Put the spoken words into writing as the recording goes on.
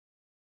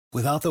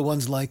Without the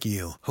ones like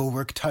you, who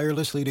work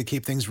tirelessly to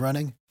keep things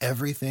running,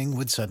 everything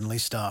would suddenly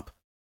stop.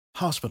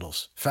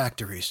 Hospitals,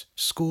 factories,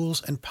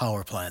 schools, and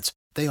power plants,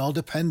 they all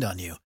depend on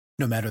you.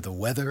 No matter the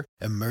weather,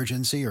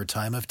 emergency, or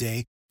time of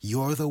day,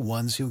 you're the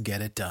ones who get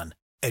it done.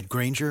 At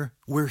Grainger,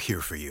 we're here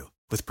for you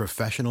with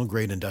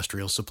professional-grade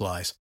industrial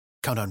supplies.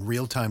 Count on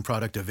real-time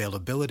product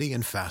availability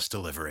and fast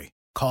delivery.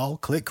 Call,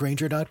 click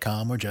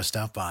Grainger.com, or just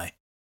stop by.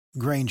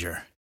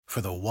 Grainger, for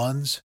the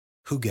ones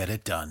who get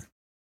it done.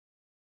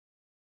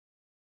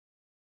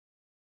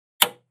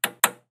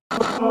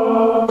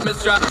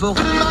 With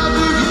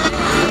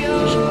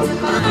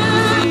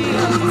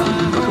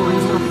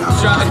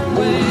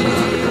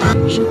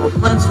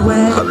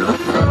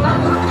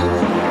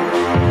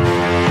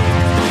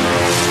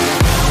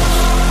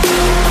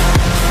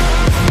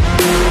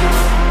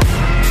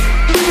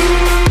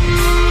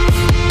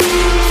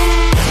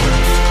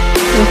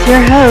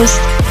your host,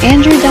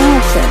 Andrew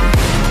Donaldson.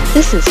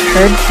 This is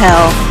Heard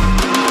Tell.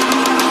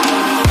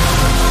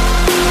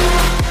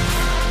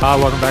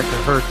 Welcome back to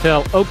Heard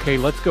Tell. Okay,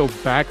 let's go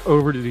back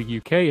over to the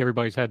UK.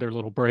 Everybody's had their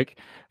little break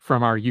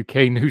from our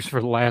UK news for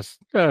the last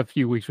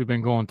few weeks we've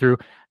been going through.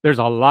 There's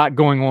a lot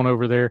going on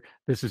over there.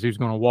 This is who's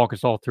going to walk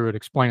us all through it,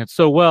 explain it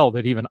so well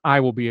that even I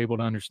will be able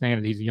to understand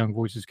it. He's a Young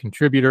Voices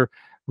contributor,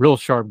 real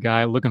sharp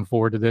guy. Looking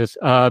forward to this.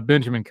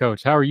 Benjamin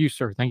Coates, how are you,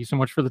 sir? Thank you so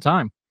much for the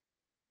time.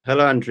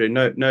 Hello, Andrew.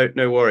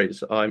 No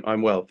worries.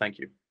 I'm well, thank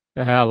you.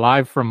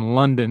 Live from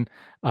London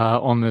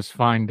on this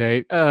fine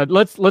day.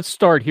 Let's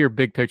start here,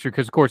 big picture,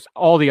 because of course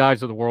all the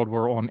eyes of the world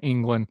were on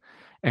England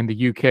and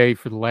the UK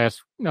for the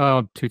last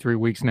 2-3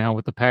 weeks now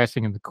with the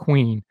passing of the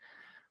Queen.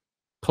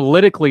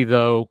 Politically,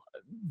 though,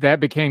 that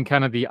became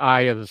kind of the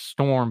eye of the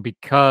storm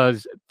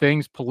because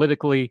things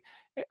politically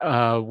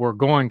were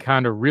going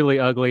kind of really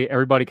ugly.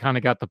 Everybody kind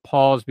of got the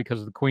pause because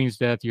of the Queen's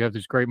death. You have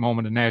this great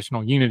moment of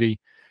national unity.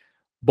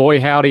 Boy,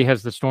 howdy,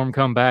 has the storm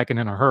come back and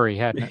in a hurry,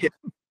 hadn't it?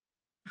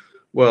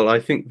 Well, I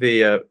think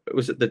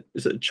is it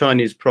the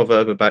Chinese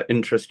proverb about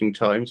interesting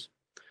times,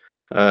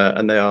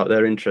 and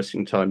they're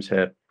interesting times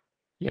here.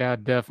 Yeah,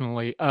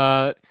 definitely.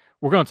 We're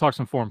going to talk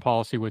some foreign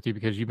policy with you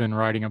because you've been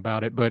writing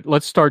about it, but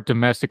let's start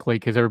domestically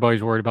because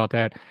everybody's worried about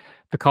that.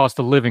 The cost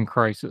of living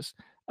crisis.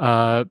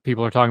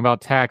 People are talking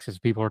about taxes.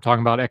 People are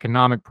talking about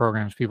economic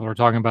programs. People are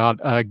talking about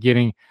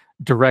getting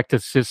direct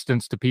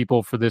assistance to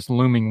people for this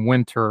looming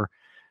winter.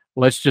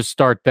 Let's just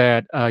start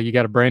that. You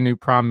got a brand new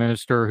prime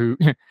minister who,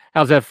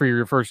 how's that for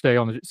your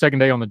second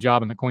day on the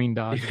job and the Queen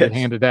died? Yes. Get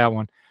handed that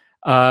one.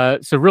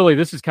 So really,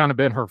 this has kind of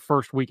been her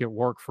first week at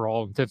work for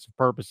all intents and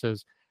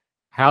purposes.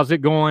 How's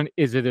it going?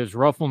 Is it as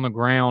rough on the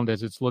ground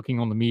as it's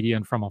looking on the media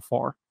and from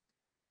afar?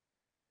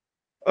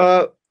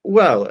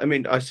 Well, I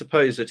mean, I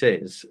suppose it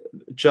is.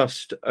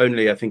 Just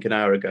only, I think, an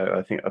hour ago,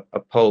 I think a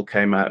poll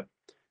came out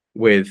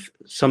with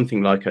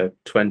something like a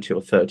 20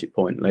 or 30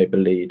 point Labour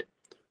lead,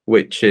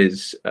 which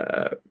is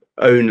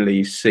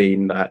only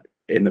seen that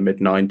in the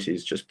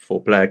mid-90s, just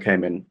before Blair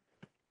came in.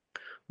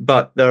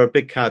 But there are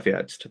big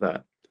caveats to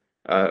that.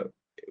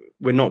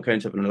 We're not going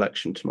to have an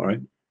election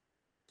tomorrow.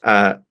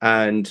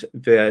 And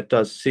there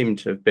does seem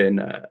to have been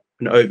an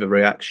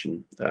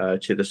overreaction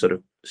to the sort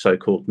of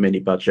so-called mini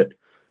budget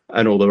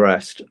and all the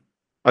rest.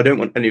 I don't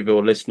want any of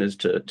your listeners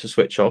to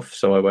switch off,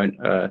 so I won't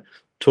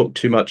talk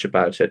too much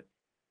about it.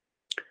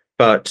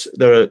 But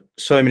there are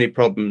so many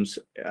problems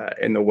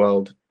in the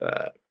world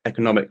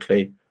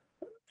economically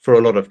for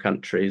a lot of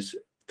countries.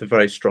 The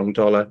very strong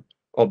dollar,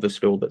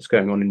 obviously all that's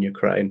going on in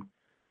Ukraine.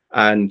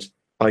 And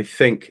I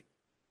think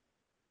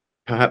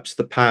perhaps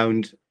the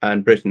pound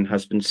and Britain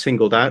has been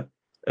singled out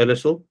a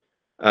little,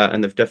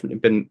 and there've definitely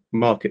been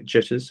market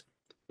jitters.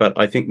 But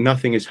I think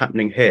nothing is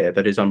happening here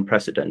that is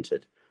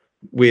unprecedented.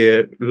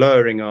 We're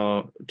lowering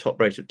our top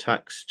rate of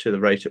tax to the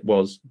rate it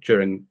was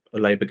during a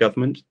Labour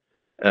government.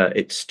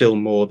 It's still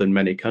more than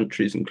many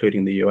countries,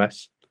 including the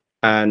US.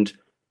 And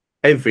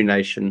every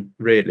nation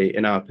really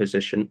in our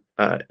position,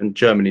 and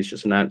Germany's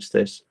just announced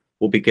this,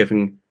 will be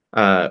giving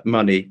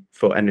money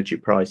for energy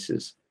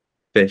prices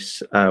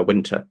this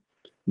winter.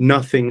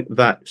 Nothing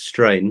that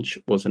strange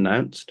was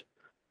announced.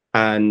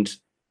 And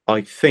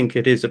I think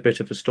it is a bit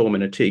of a storm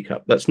in a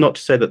teacup. That's not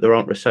to say that there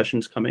aren't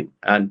recessions coming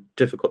and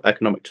difficult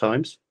economic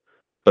times,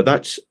 but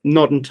that's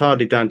not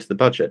entirely down to the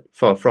budget,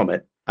 far from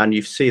it. And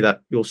you'll see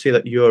that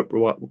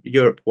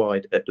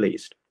Europe-wide at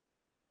least.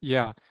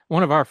 Yeah.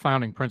 One of our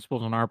founding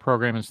principles on our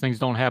program is things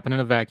don't happen in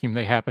a vacuum,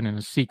 they happen in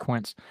a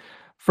sequence.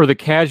 For the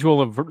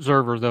casual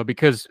observer, though,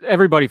 because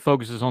everybody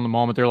focuses on the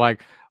moment, they're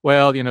like,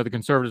 well, the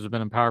conservatives have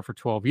been in power for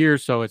 12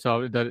 years, so it's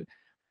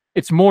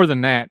more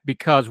than that,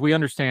 because we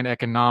understand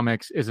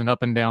economics is an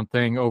up and down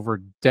thing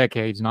over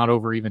decades, not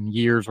over even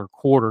years or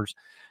quarters.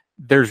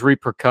 There's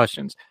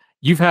repercussions.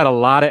 You've had a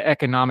lot of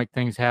economic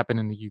things happen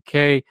in the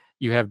UK.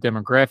 You have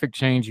demographic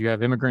change, you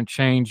have immigrant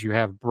change, you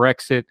have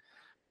Brexit.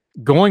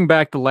 Going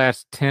back the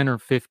last 10 or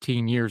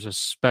 15 years,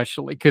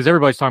 especially, because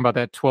everybody's talking about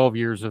that 12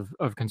 years of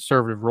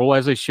conservative rule,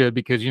 as they should,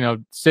 because,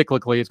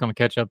 cyclically, it's going to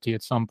catch up to you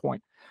at some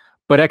point.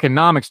 But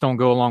economics don't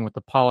go along with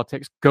the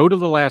politics. Go to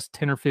the last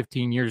 10 or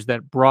 15 years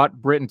that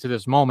brought Britain to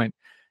this moment.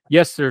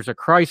 yes, there's a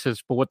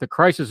crisis, but what the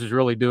crisis is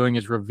really doing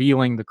is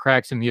revealing the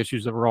cracks and the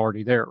issues that were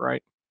already there,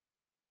 right?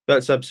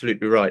 That's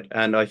absolutely right.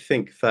 And I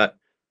think that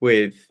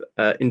with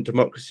in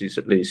democracies,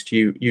 at least,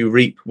 you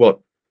reap what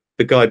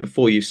the guy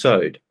before you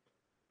sowed.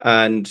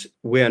 And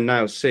we are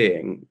now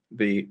seeing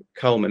the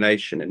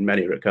culmination in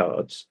many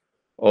regards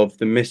of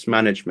the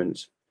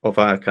mismanagement of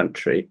our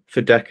country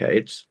for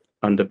decades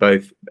under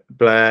both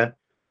Blair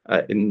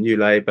in New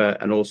Labour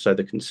and also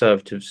the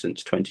Conservatives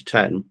since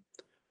 2010,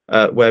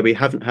 where we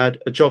haven't had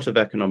a jot of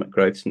economic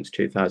growth since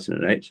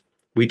 2008.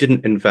 We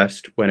didn't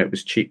invest when it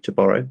was cheap to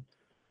borrow.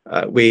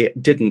 We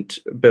didn't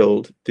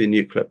build the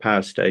nuclear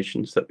power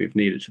stations that we've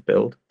needed to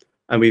build.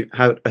 And we've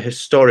had a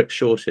historic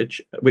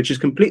shortage, which is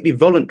completely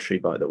voluntary,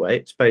 by the way.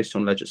 It's based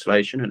on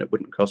legislation and it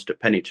wouldn't cost a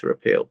penny to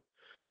repeal.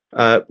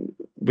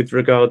 With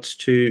regards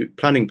to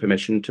planning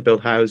permission to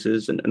build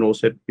houses and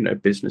also,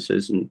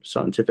 businesses and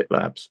scientific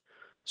labs.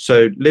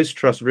 So Liz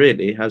Truss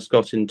really has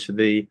got into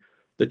the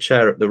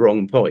chair at the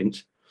wrong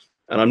point.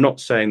 And I'm not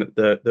saying that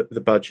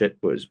the budget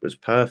was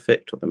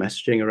perfect or the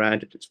messaging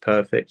around it is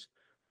perfect,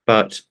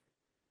 but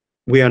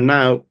we are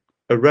now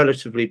a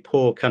relatively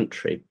poor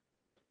country,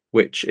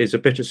 which is a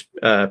bitter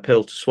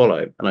pill to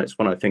swallow. And it's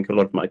one I think a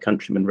lot of my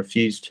countrymen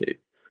refuse to.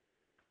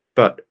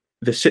 But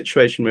the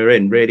situation we're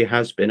in really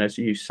has been, as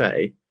you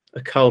say,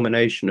 a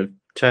culmination of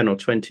 10 or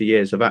 20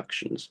 years of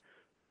actions.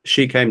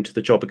 She came to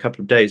the job a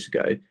couple of days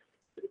ago.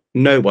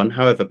 No one,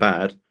 however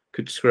bad,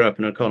 could screw up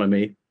an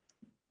economy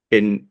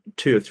in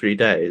 2 or 3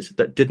 days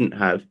that didn't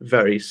have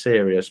very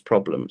serious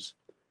problems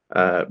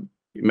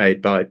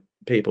made by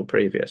people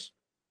previous.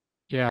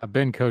 Yeah,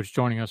 Ben Coach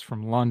joining us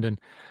from London.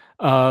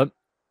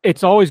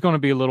 It's always going to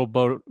be a little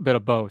bit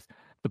of both.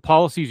 The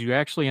policies you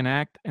actually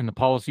enact and the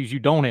policies you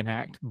don't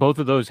enact, both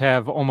of those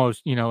have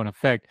almost, an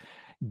effect.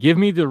 Give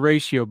me the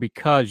ratio,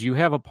 because you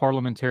have a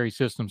parliamentary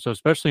system. So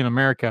especially in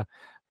America,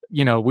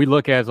 we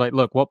look at it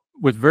like,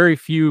 with very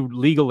few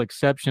legal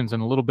exceptions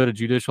and a little bit of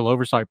judicial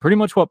oversight, pretty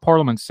much what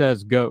Parliament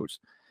says goes.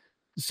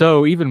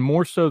 So even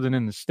more so than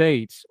in the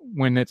States,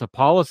 when it's a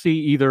policy,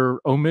 either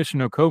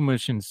omission or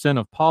commission sin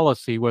of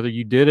policy, whether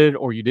you did it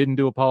or you didn't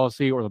do a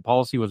policy or the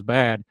policy was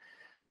bad,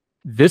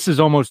 this is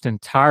almost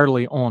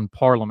entirely on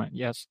Parliament,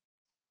 yes?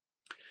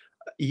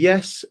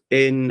 Yes,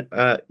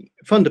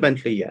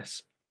 fundamentally,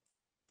 yes.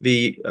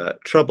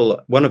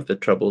 One of the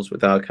troubles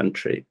with our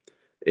country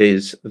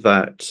is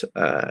that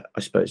I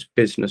suppose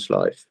business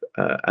life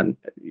and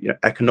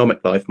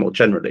economic life more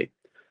generally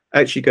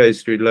actually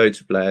goes through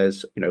loads of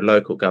layers,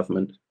 local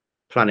government,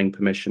 planning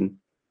permission,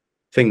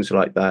 things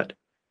like that,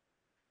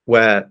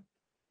 where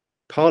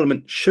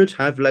Parliament should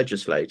have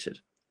legislated.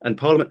 And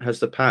Parliament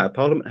has the power.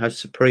 Parliament has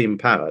supreme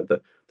power.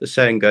 The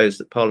saying goes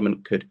that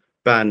Parliament could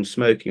ban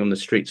smoking on the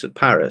streets of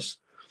Paris,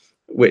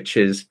 which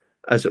is,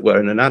 as it were,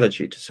 an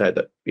analogy to say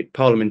that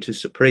Parliament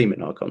is supreme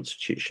in our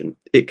constitution.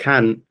 It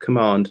can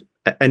command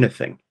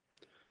anything.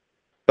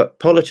 But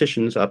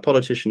our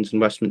politicians in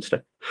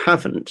Westminster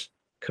haven't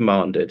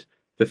commanded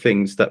the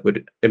things that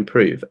would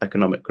improve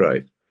economic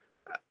growth.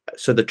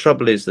 So the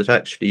trouble is that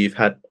actually you've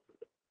had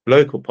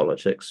local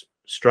politics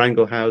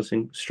strangle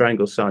housing,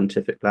 strangle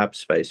scientific lab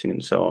spacing,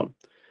 and so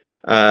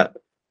on,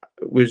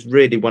 was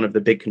really one of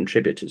the big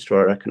contributors to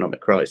our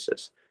economic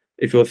crisis.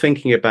 If you're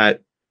thinking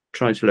about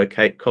trying to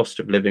locate cost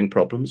of living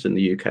problems in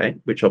the UK,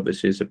 which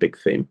obviously is a big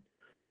theme,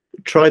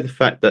 try the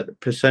fact that the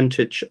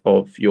percentage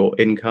of your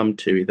income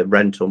to either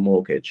rent or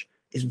mortgage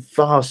is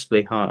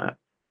vastly higher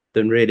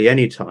than really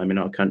any time in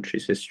our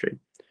country's history.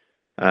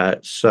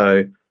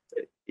 So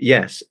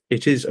yes,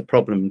 it is a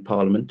problem in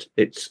Parliament.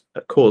 It's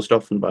caused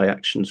often by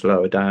actions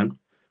lower down.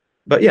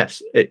 But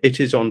yes, it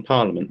is on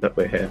Parliament that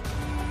we're here.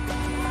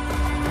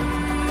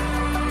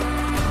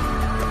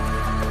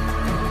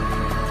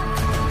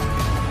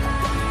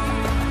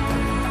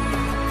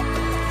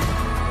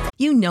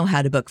 You know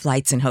how to book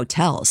flights and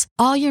hotels.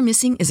 All you're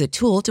missing is a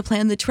tool to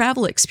plan the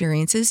travel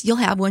experiences you'll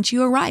have once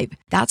you arrive.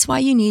 That's why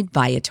you need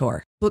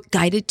Viator. Book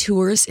guided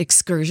tours,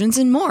 excursions,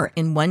 and more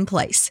in one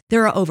place.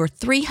 There are over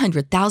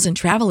 300,000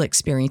 travel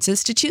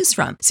experiences to choose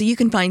from, so you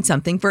can find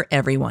something for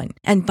everyone.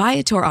 And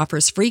Viator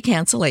offers free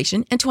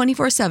cancellation and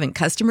 24/7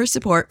 customer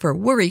support for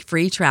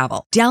worry-free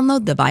travel.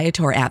 Download the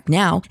Viator app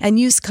now and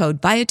use code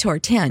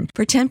Viator10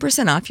 for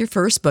 10% off your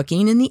first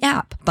booking in the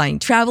app. Find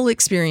travel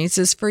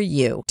experiences for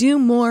you. Do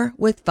more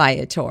with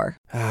Viator.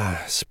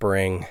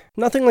 Spring.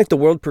 Nothing like the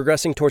world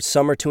progressing towards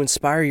summer to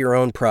inspire your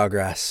own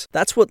progress.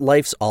 That's what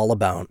life's all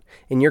about.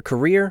 In your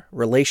career,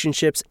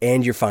 relationships,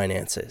 and your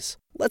finances.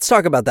 Let's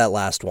talk about that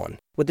last one.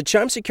 With the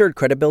Chime Secured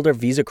Credit Builder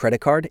Visa Credit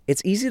Card,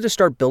 it's easy to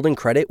start building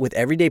credit with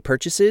everyday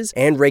purchases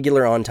and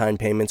regular on-time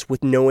payments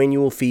with no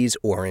annual fees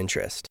or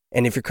interest.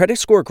 And if your credit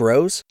score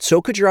grows, so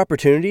could your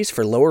opportunities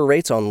for lower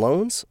rates on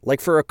loans,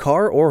 like for a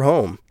car or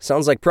home.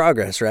 Sounds like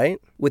progress, right?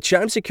 With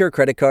Chime Secure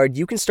Credit Card,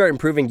 you can start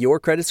improving your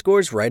credit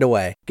scores right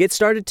away. Get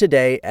started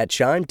today at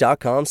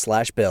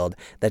chime.com/build.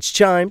 That's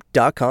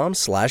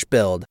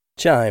chime.com/build.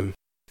 Chime.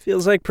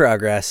 Feels like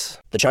progress.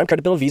 The Chime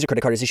Credit Builder Visa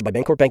Credit Card is issued by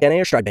Bancorp Bank N.A.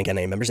 or Stride Bank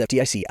N.A. Members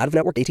FDIC.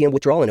 Out-of-network ATM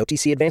withdrawal and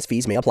OTC advance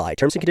fees may apply.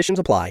 Terms and conditions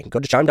apply. Go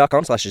to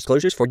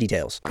chime.com/disclosures for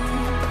details.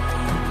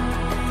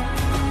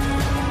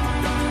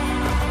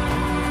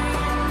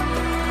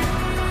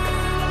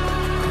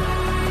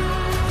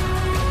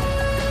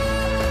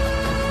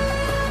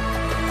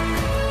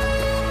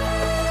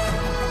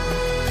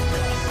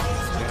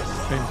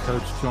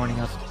 joining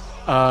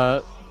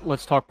us.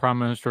 Let's talk prime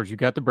ministers. You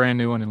got the brand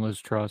new one in Liz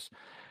Truss.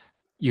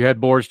 You had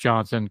Boris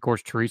Johnson, of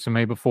course, Theresa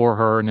May before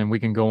her, and then we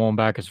can go on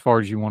back as far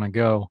as you want to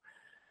go.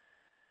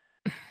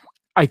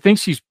 I think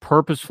she's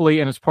purposefully,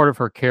 and it's part of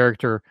her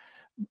character.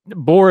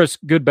 Boris,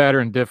 good, bad,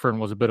 or indifferent,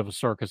 was a bit of a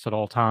circus at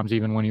all times,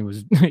 even when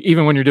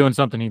you're doing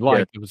something he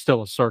liked, It was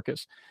still a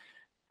circus.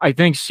 I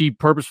think she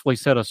purposefully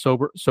set a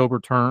sober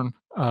turn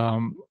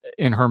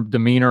in her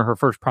demeanor. Her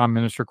first prime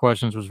minister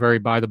questions was very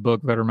by the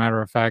book, very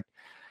matter of fact.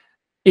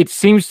 It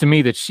seems to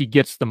me that she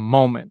gets the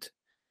moment.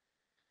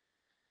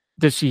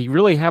 Does she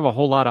really have a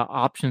whole lot of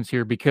options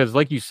here? Because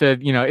like you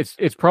said,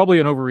 it's probably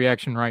an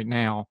overreaction right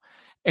now.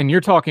 And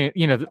you're talking,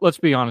 let's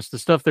be honest, the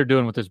stuff they're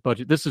doing with this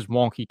budget, this is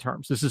wonky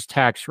terms. This is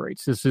tax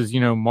rates. This is,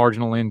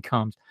 marginal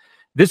incomes.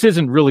 This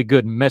isn't really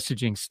good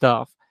messaging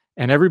stuff.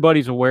 And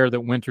everybody's aware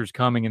that winter's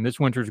coming, and this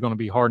winter is going to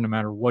be hard no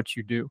matter what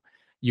you do.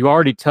 You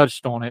already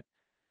touched on it.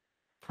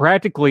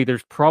 Practically,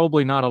 there's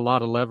probably not a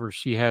lot of levers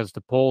she has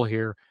to pull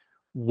here.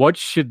 What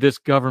should this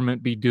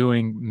government be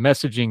doing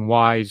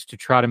messaging-wise to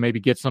try to maybe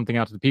get something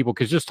out to the people?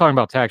 Because just talking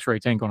about tax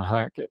rates ain't going to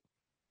hack it.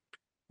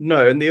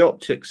 No, and the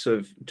optics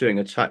of doing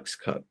a tax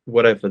cut,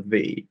 whatever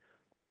the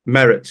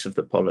merits of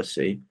the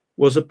policy,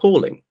 was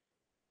appalling.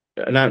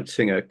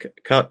 Announcing a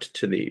cut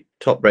to the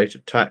top rate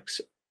of tax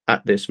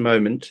at this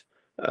moment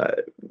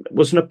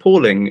was an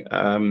appallingly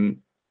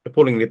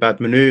bad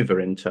maneuver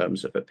in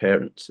terms of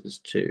appearances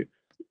to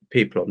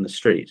people on the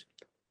street.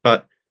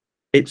 But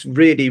it's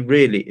really,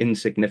 really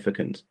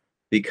insignificant.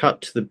 The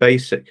cut to the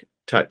basic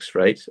tax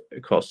rate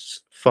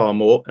costs far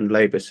more, and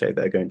Labour say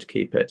they're going to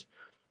keep it.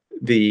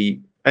 The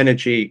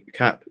energy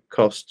cap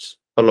costs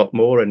a lot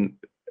more, and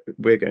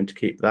we're going to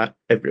keep that.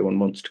 Everyone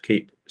wants to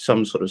keep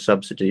some sort of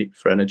subsidy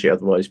for energy,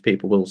 otherwise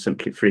people will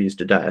simply freeze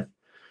to death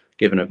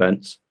given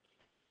events.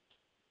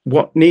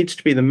 What needs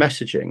to be the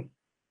messaging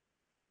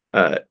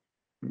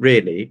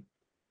really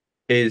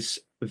is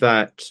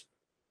that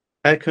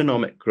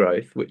economic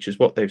growth, which is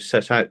what they've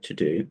set out to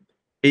do,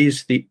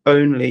 is the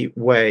only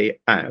way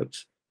out,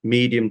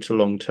 medium to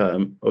long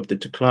term, of the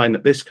decline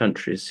that this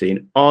country has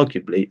seen,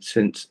 arguably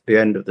since the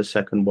end of the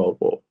Second World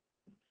War.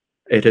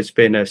 It has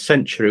been a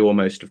century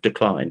almost of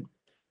decline,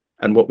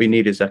 and what we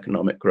need is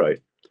economic growth.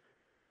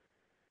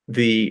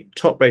 The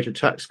top rate of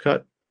tax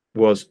cut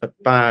was a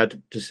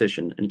bad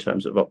decision in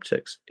terms of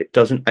optics. It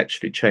doesn't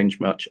actually change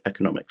much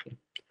economically.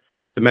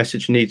 The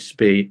message needs to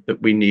be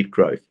that we need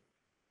growth,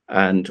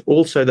 and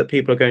also that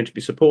people are going to be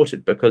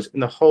supported, because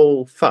in the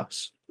whole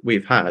fuss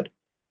we've had,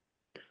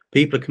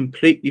 people are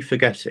completely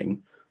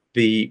forgetting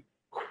the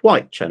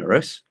quite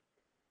generous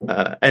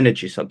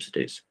energy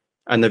subsidies.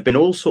 And there have been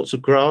all sorts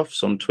of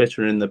graphs on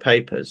Twitter and in the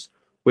papers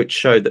which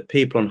show that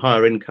people on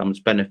higher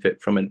incomes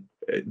benefit from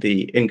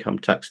the income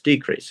tax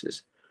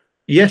decreases.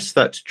 Yes,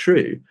 that's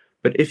true.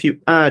 But if you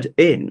add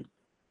in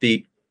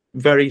the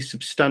very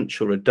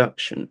substantial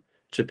reduction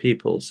to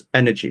people's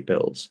energy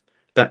bills,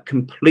 that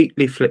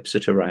completely flips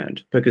it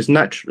around. Because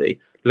naturally,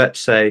 let's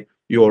say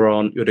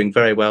you're doing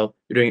very well,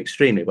 you're doing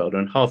extremely well,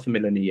 doing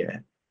 $500,000 a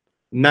year.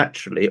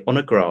 Naturally, on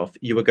a graph,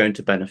 you are going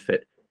to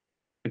benefit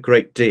a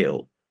great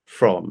deal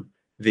from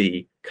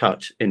the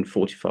cut in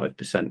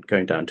 45%,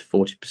 going down to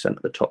 40%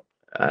 of the top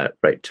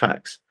rate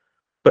tax.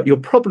 But you're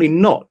probably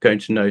not going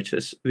to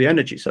notice the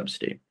energy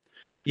subsidy.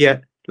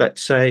 Yet,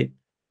 let's say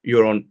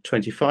you're on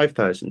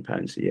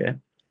 £25,000 a year.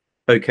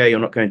 Okay, you're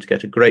not going to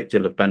get a great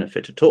deal of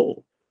benefit at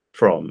all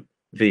from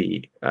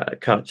the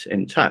cut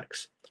in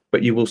tax,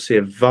 but you will see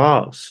a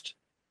vast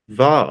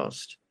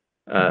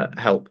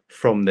help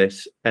from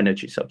this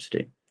energy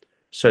subsidy.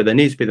 So there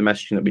needs to be the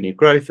messaging that we need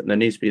growth, and there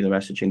needs to be the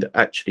messaging that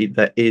actually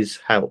there is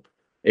help.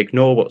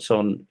 Ignore what's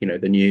on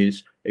the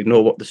news,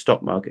 ignore what the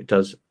stock market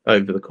does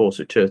over the course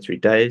of 2 or 3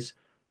 days.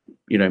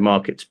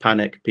 Markets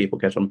panic, people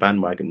get on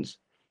bandwagons.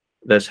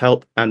 There's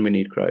help and we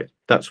need growth.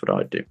 That's what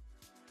I'd do.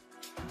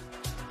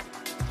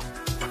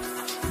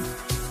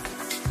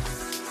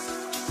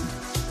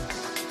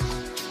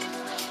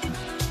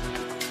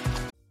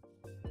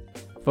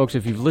 Folks,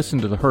 if you've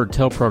listened to the Heard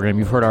Tell program,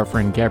 you've heard our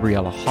friend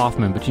Gabriella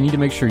Hoffman, but you need to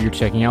make sure you're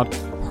checking out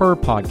her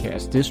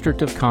podcast,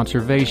 District of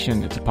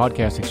Conservation. It's a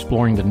podcast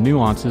exploring the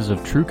nuances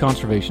of true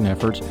conservation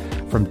efforts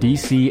from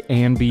DC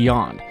and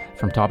beyond.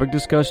 From topic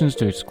discussions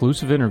to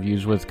exclusive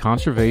interviews with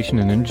conservation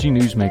and energy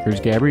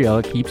newsmakers,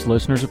 Gabriella keeps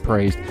listeners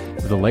appraised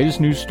of the latest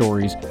news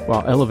stories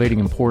while elevating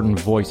important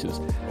voices.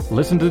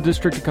 Listen to the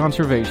District of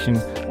Conservation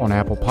on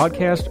Apple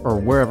Podcasts or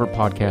wherever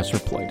podcasts are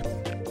played.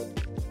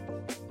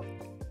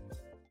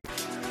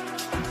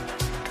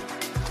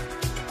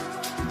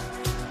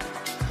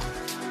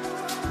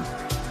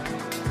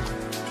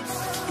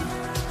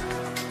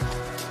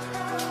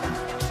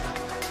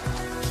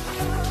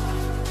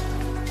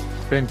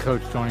 Ben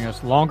Coates joining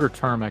us. Longer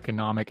term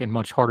economic and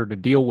much harder to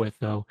deal with,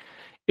 though,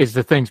 is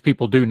the things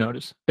people do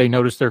notice. They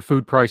notice their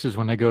food prices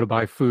when they go to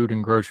buy food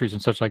and groceries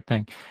and such like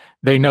thing.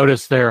 They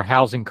notice their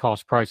housing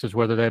cost prices,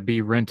 whether that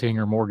be renting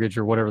or mortgage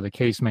or whatever the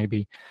case may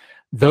be.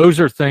 Those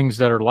are things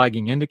that are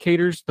lagging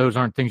indicators. Those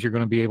aren't things you're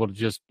going to be able to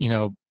just,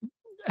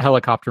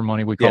 helicopter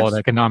money, we call it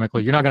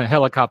economically. You're not going to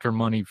helicopter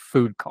money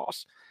food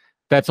costs.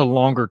 that's a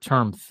longer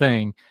term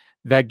thing.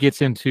 That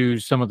gets into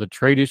some of the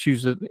trade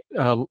issues that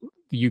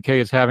the UK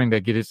is having,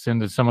 that gets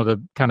into some of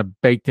the kind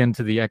of baked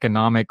into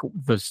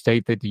the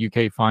state that the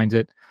UK finds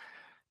it.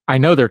 I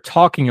know they're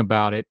talking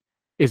about it.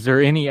 Is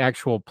there any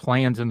actual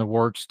plans in the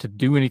works to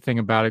do anything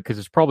about it? Because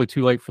it's probably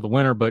too late for the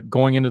winter, but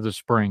going into the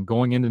spring,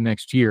 going into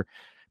next year,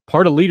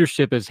 part of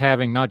leadership is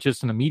having not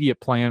just an immediate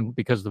plan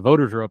because the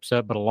voters are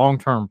upset, but a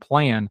long-term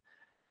plan.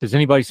 Does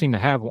anybody seem to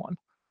have one?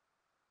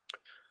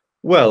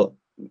 Well,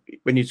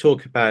 when you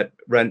talk about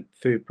rent,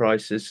 food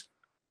prices,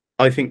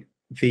 I think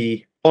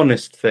the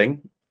honest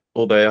thing,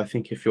 although I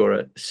think if you're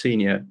a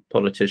senior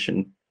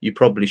politician, you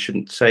probably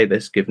shouldn't say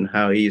this given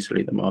how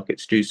easily the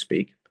markets do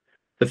speak.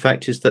 The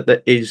fact is that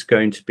there is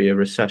going to be a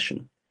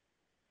recession.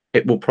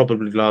 It will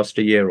probably last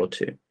a year or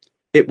two.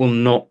 It will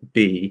not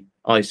be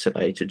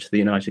isolated to the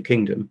United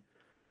Kingdom,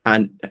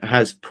 and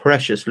has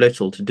precious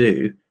little to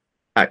do,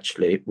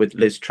 actually, with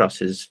Liz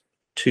Truss's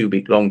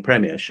 2-week-long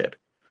premiership.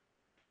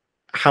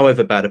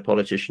 However bad a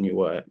politician you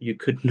were, you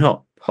could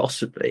not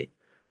possibly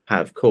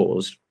have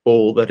caused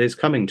all that is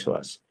coming to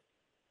us.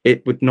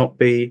 It would not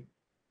be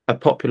a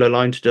popular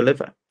line to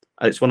deliver.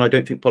 And it's one I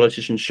don't think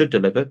politicians should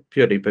deliver,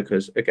 purely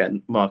because,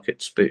 again,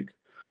 markets spook.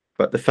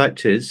 But the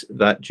fact is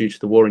that due to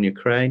the war in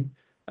Ukraine,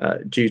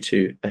 due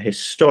to a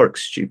historic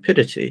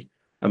stupidity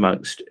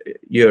amongst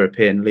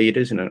European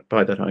leaders, and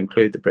by that I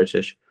include the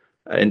British,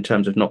 in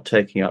terms of not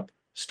taking up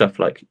stuff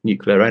like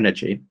nuclear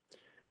energy,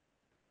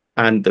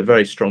 and the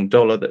very strong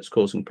dollar that's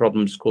causing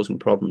problems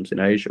in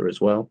Asia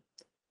as well,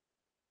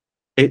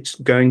 it's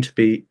going to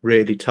be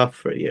really tough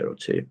for a year or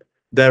two.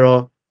 There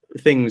are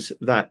things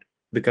that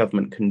the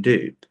government can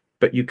do,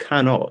 but you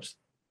cannot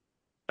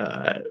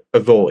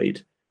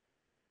avoid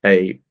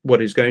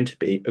what is going to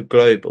be a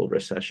global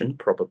recession,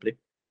 probably,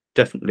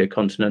 definitely a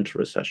continental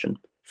recession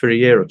for a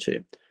year or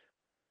two.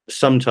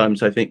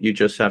 Sometimes I think you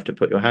just have to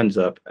put your hands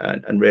up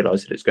and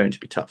realize that it's going to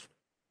be tough.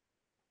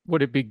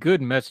 Would it be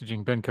good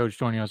messaging, Ben Coach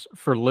joining us,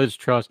 for Liz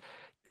Truss?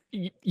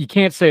 You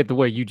can't say it the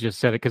way you just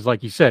said it, because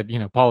like you said,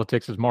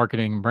 politics is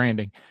marketing and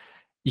branding.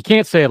 You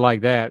can't say it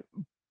like that,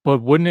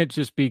 but wouldn't it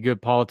just be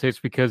good politics?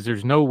 Because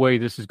there's no way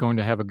this is going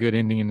to have a good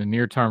ending in the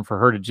near term for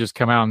her to just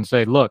come out and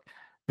say, look,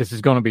 this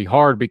is going to be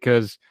hard,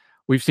 because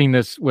we've seen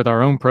this with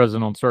our own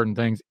president on certain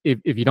things. If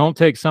you don't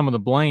take some of the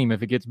blame,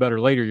 if it gets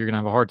better later, you're going to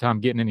have a hard time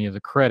getting any of the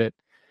credit.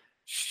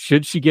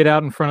 Should she get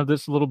out in front of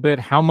this a little bit?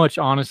 How much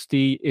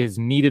honesty is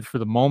needed for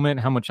the moment?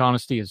 How much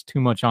honesty is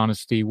too much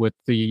honesty with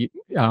the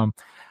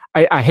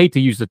I hate to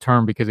use the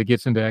term because it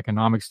gets into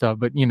economic stuff,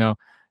 but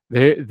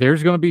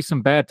there's going to be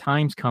some bad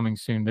times coming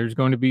soon. There's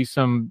going to be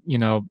some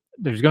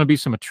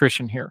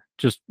attrition here,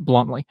 just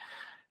bluntly.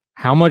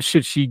 How much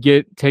should she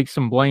take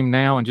some blame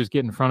now and just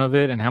get in front of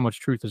it? And how much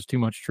truth is too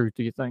much truth,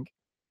 do you think?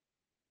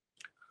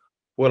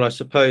 Well, I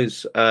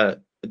suppose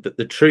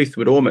the truth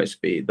would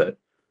almost be that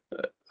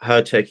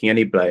her taking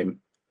any blame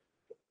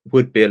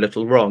would be a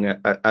little wrong.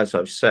 As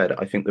I've said,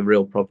 I think the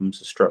real problems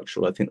are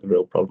structural. I think the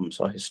real problems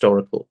are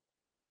historical.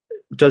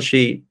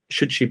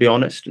 Should she be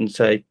honest and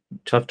say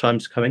tough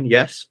times are coming?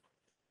 Yes.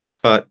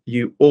 But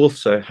you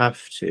also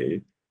have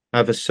to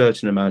have a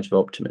certain amount of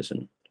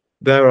optimism.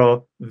 There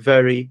are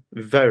very,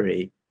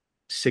 very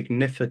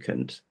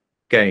significant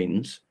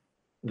gains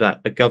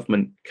that a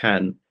government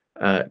can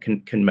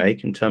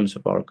make in terms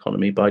of our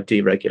economy by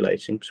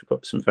deregulating, because we've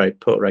got some very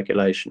poor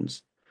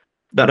regulations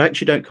that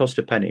actually don't cost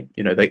a penny.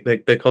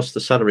 They cost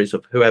the salaries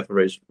of whoever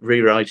is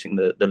rewriting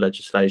the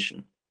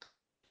legislation.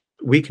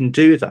 We can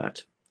do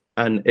that,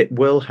 and it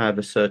will have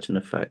a certain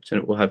effect,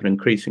 and it will have an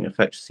increasing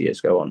effect as the years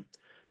go on.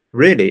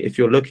 Really, if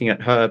you're looking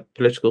at her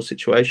political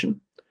situation,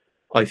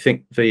 I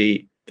think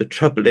the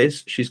trouble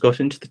is she's got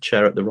into the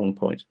chair at the wrong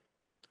point.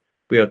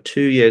 We are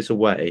 2 years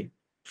away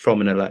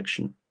from an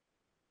election.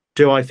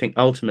 Do I think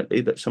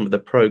ultimately that some of the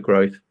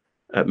pro-growth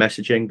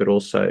messaging, but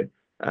also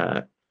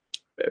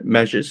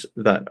measures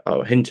that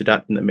are hinted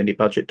at in the mini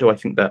budget, do I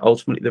think they're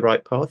ultimately the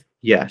right path?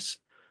 Yes.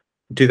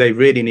 Do they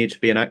really need to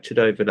be enacted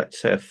over,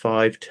 let's say, a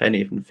 5, 10,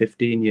 even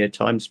 15-year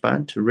time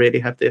span to really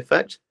have the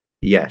effect?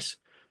 Yes.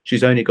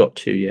 She's only got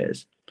 2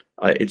 years.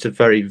 It's a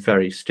very,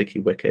 very sticky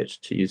wicket,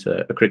 to use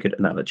a cricket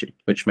analogy,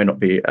 which may not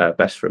be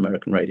best for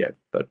American radio,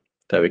 but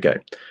there we go.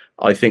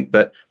 I think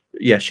that,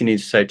 yes, she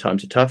needs to say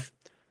times are tough.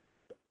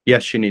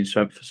 Yes, she needs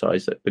to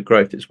emphasize that the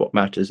growth is what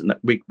matters, and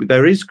that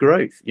there is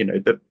growth.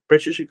 The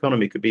British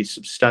economy could be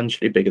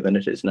substantially bigger than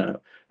it is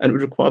now, and it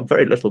would require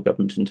very little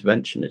government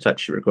intervention. It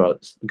actually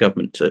requires the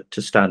government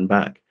to stand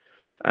back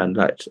and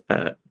let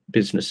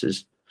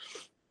businesses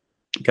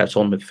get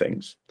on with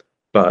things.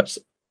 But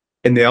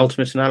in the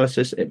ultimate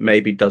analysis, it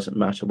maybe doesn't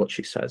matter what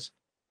she says.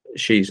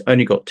 She's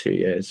only got 2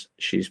 years.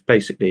 She's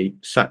basically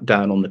sat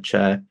down on the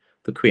chair.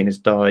 The Queen has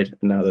died,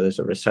 and now there's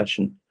a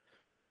recession.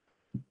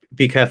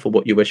 Be careful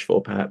what you wish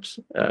for, perhaps.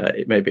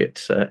 Maybe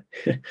it's a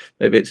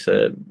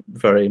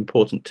very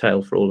important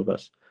tale for all of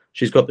us.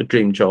 She's got the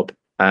dream job,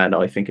 and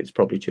I think it's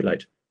probably too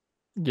late.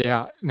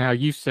 Yeah. Now,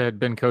 you said,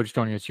 Ben Coach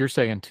joining us, you're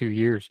saying 2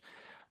 years.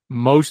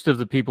 Most of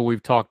the people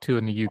we've talked to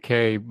in the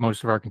UK,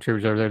 most of our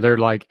contributors over there, they're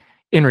like,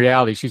 in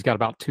reality, she's got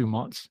about 2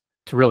 months.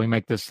 to really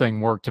make this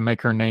thing work, to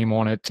make her name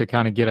on it, to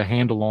kind of get a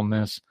handle on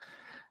this.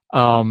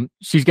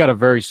 She's got a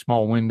very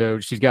small window.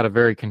 She's got a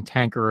very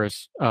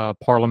cantankerous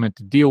parliament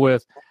to deal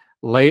with.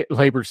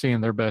 Labor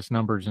seeing their best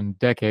numbers in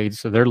decades,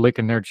 so they're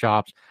licking their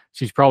chops.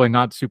 She's probably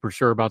not super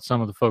sure about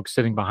some of the folks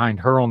sitting behind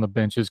her on the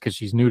benches because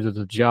she's new to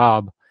the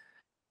job.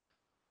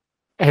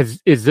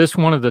 Is this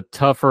one of the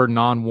tougher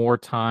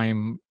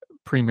non-wartime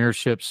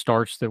premiership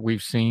starts that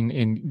we've seen?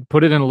 And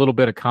put it in a little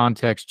bit of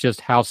context,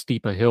 just how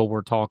steep a hill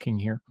we're talking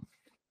here.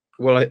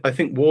 Well, I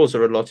think wars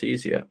are a lot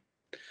easier,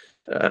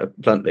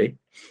 bluntly,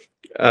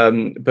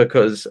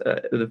 because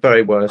the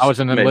very worst. I was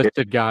an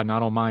enlisted guy,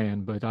 not on my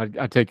end, but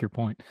I take your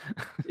point.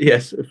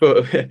 Yes,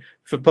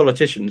 for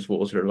politicians,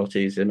 wars are a lot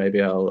easier.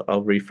 Maybe I'll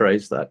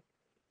rephrase that.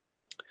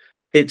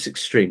 It's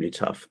extremely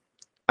tough,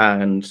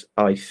 and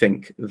I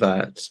think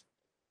that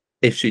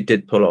if she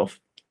did pull off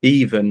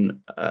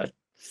even a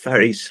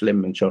very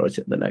slim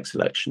majority at the next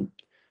election,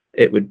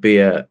 it would be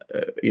a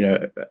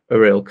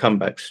real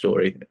comeback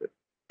story,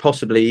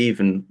 possibly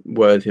even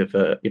worthy of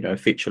a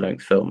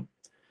feature-length film.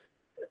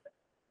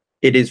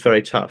 It is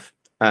very tough,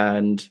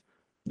 and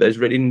there's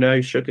really no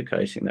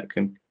sugarcoating that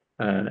can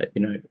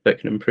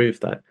improve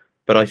that.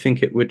 But I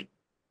think it would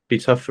be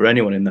tough for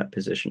anyone in that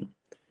position,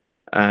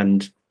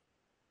 and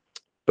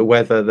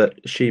whether that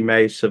she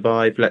may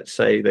survive. Let's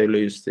say they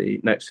lose the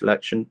next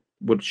election,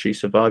 would she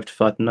survive to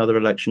fight another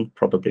election?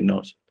 Probably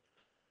not.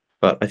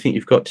 But I think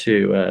you've got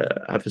to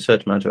have a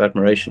certain amount of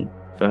admiration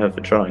for her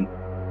for trying.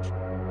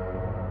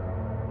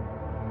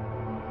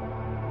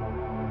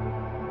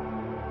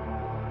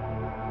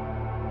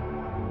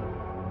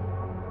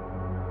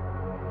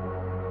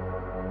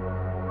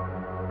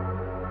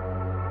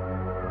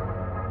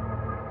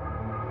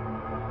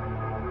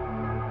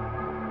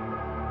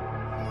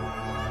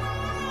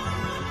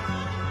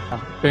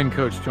 Ben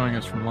Coates joining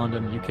us from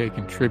London, UK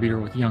contributor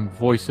with Young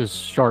Voices,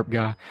 sharp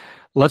guy.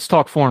 Let's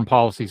talk foreign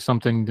policy,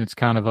 something that's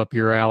kind of up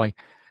your alley.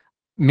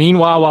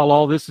 Meanwhile, while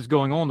all this is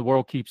going on, the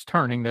world keeps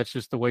turning. That's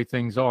just the way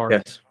things are.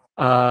 Yes.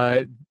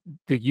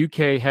 The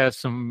UK has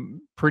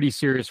some pretty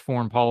serious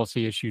foreign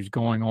policy issues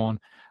going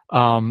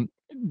on.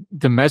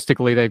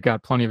 Domestically, they've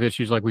got plenty of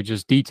issues like we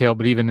just detailed,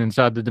 but even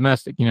inside the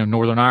domestic,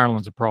 Northern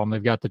Ireland's a problem.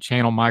 They've got the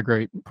Channel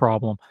Migrate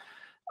problem.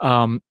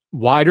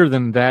 Wider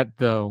than that,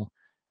 though,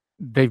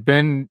 they've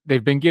been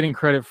getting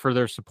credit for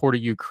their support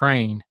of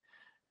Ukraine.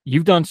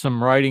 You've done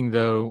some writing,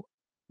 though.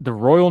 The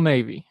Royal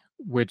Navy,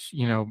 which,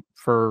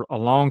 for a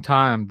long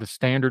time, the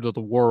standard of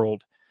the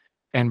world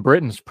and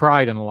Britain's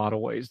pride in a lot of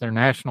ways, their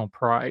national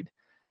pride,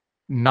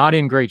 not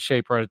in great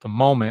shape right at the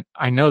moment.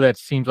 I know that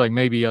seems like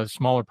maybe a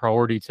smaller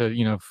priority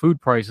to, food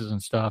prices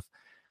and stuff,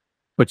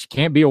 but you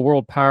can't be a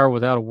world power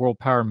without a world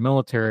power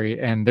military.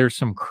 And there's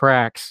some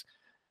cracks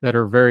that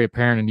are very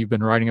apparent, and you've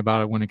been writing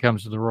about it when it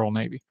comes to the Royal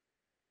Navy.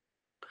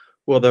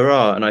 Well, there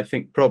are, and I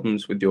think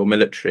problems with your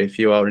military, if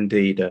you are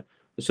indeed a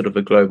sort of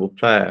a global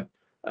player,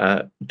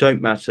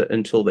 don't matter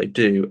until they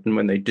do, and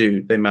when they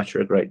do, they matter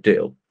a great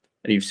deal.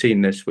 And you've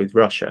seen this with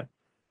Russia.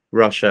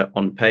 Russia,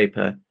 on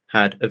paper,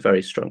 had a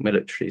very strong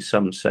military.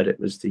 Some said it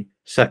was the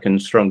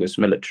second strongest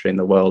military in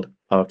the world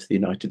after the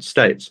United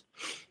States.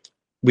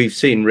 We've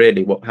seen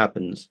really what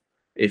happens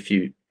if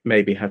you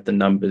maybe have the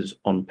numbers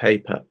on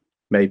paper,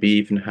 maybe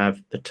even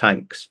have the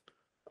tanks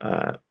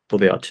or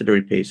the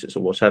artillery pieces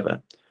or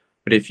whatever.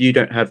 But if you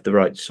don't have the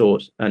right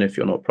sort, and if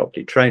you're not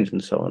properly trained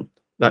and so on,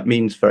 that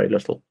means very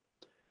little.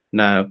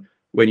 Now,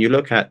 when you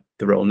look at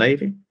the Royal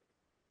Navy,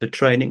 the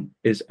training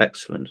is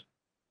excellent.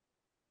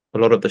 A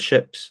lot of the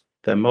ships,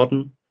 they're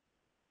modern.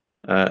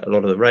 A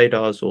lot of the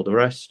radars, all the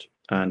rest,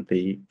 and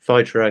the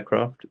fighter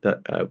aircraft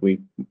that we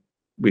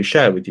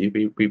share with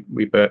you,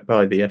 we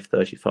buy the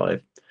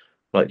F-35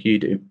 like you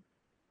do,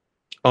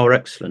 are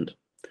excellent.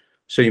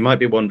 So you might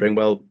be wondering,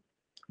 well,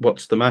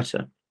 what's the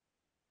matter?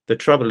 The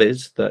trouble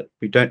is that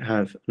we don't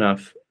have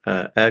enough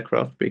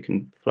aircraft we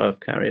can fly off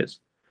carriers,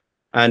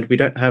 and we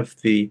don't have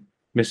the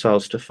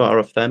missiles to fire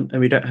off them, and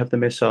we don't have the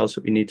missiles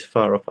that we need to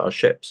fire off our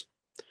ships.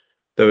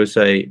 There was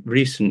a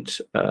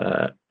recent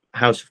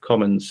House of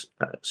Commons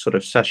sort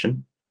of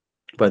session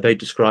where they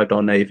described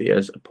our Navy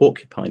as a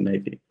porcupine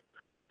Navy,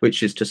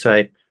 which is to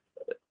say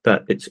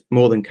that it's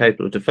more than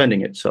capable of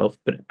defending itself,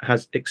 but it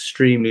has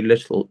extremely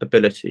little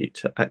ability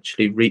to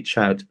actually reach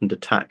out and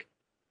attack.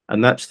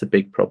 And that's the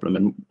big problem.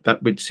 And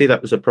that we'd see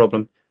that was a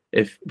problem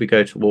if we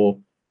go to war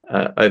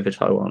over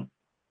Taiwan.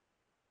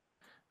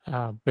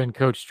 Ben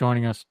Coates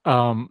joining us.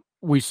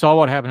 We saw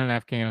what happened in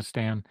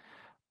Afghanistan.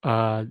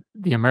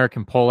 The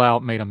American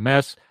pullout made a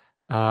mess.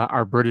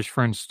 Our British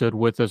friends stood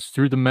with us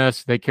through the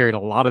mess. They carried a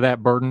lot of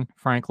that burden,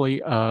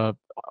 frankly,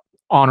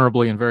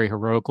 honorably and very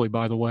heroically,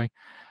 by the way.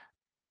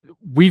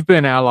 We've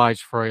been allies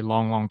for a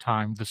long, long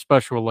time. The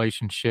special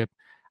relationship,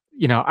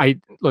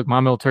 my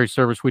military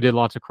service, we did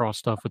lots of cross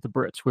stuff with the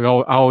Brits.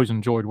 I always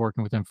enjoyed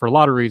working with them for a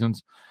lot of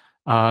reasons.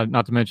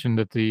 Not to mention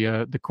that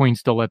the Queen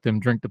still let them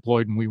drink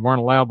deployed and we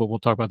weren't allowed, but we'll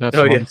talk about that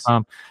some other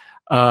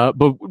time.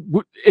 But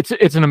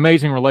it's an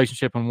amazing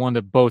relationship, and one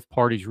that both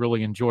parties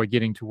really enjoy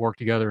getting to work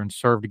together and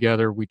serve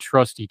together. We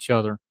trust each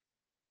other.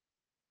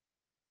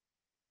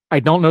 I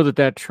don't know that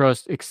that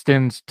trust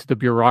extends to the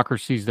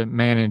bureaucracies that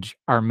manage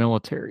our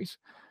militaries.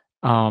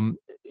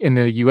 In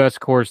the U.S.,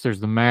 of course,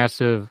 there's the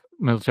massive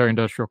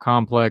military-industrial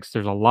complex.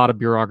 There's a lot of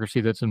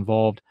bureaucracy that's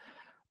involved.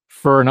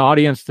 For an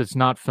audience that's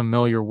not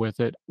familiar with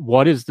it,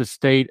 what is the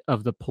state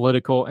of the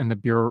political and the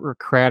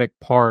bureaucratic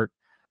part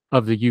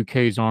of the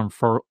UK's armed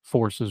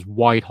forces,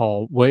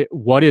 Whitehall?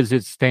 What is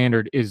its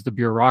standard? Is the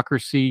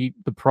bureaucracy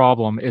the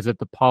problem? Is it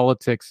the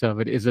politics of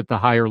it? Is it the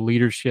higher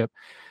leadership?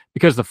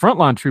 Because the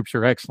frontline troops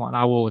are excellent.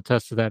 I will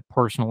attest to that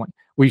personally.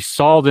 We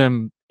saw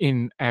them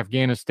in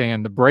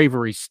Afghanistan. The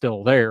bravery's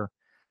still there.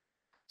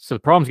 So the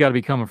problem's got to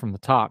be coming from the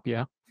top,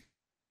 yeah?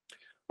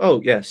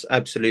 Oh, yes,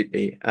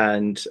 absolutely.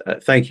 And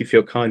thank you for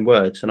your kind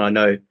words. And I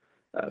know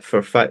for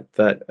a fact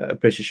that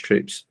British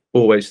troops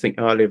always think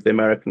highly of the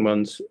American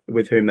ones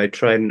with whom they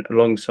train,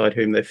 alongside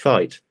whom they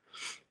fight.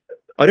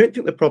 I don't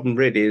think the problem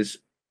really is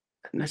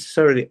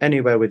necessarily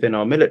anywhere within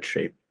our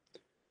military.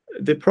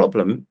 The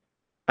problem,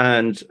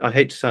 and I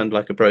hate to sound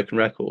like a broken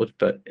record,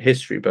 but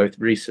history, both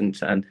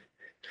recent and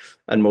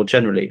more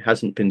generally,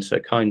 hasn't been so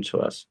kind to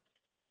us.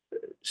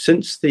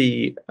 Since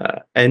the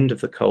end of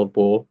the Cold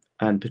War,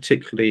 and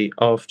particularly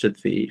after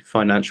the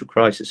financial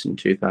crisis in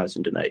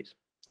 2008,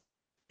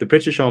 the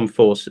British Armed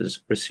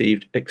Forces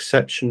received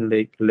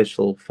exceptionally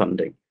little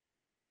funding.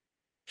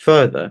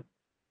 Further,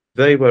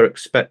 they were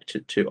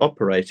expected to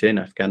operate in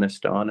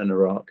Afghanistan and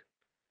Iraq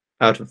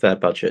out of their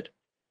budget,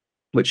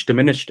 which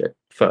diminished it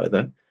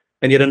further.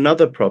 And yet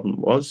another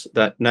problem was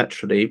that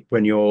naturally,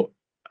 when you're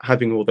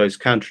having all those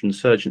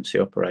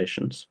counterinsurgency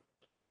operations,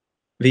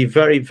 there's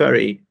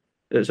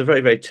a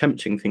very, very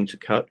tempting thing to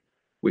cut,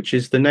 which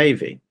is the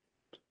Navy,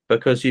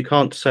 because you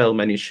can't sail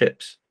many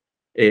ships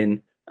in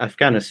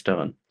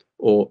Afghanistan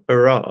or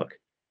Iraq.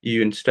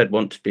 You instead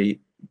want to be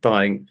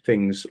buying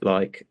things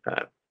like,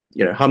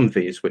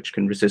 Humvees, which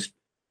can resist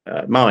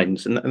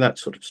mines and that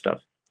sort of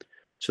stuff.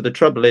 So the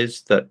trouble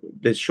is that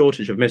this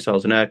shortage of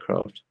missiles and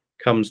aircraft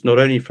comes not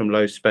only from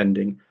low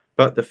spending,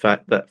 but the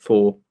fact that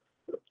for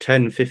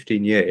 10,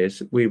 15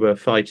 years, we were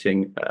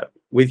fighting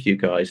with you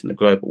guys in the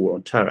global war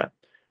on terror.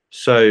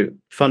 So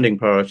funding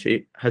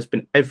priority has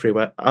been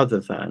everywhere other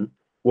than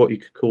what you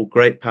could call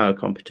great power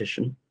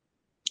competition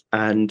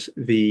and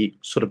the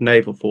sort of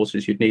naval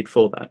forces you'd need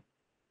for that.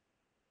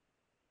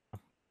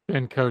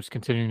 Ben Coates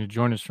continuing to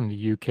join us from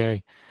the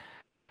UK.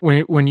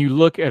 When you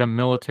look at a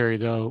military,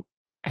 though,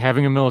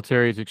 having a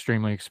military is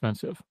extremely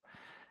expensive.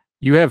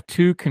 You have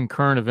two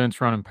concurrent events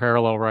running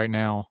parallel right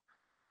now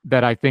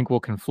that I think will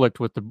conflict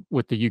with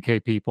the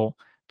UK people,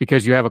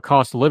 because you have a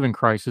cost of living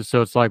crisis.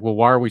 So it's like, well,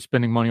 why are we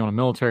spending money on a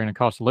military and a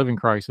cost of living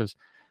crisis?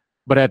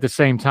 But at the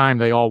same time,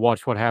 they all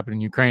watch what happened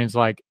in Ukraine. It's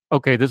like,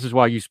 okay, this is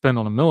why you spend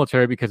on a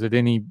military, because at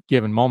any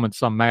given moment,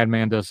 some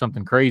madman does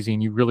something crazy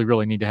and you really,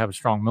 really need to have a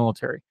strong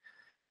military.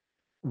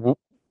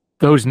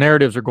 Those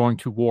narratives are going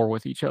to war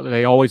with each other.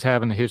 They always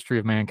have in the history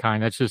of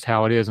mankind. That's just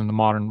how it is in the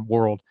modern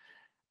world.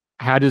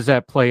 How does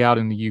that play out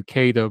in the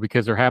UK, though?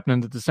 Because they're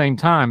happening at the same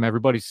time.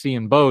 Everybody's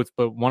seeing both,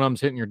 but one of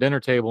them's hitting your dinner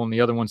table and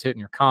the other one's hitting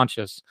your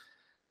conscience.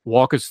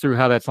 Walk us through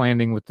how that's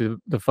landing with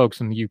the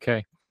folks in the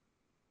UK.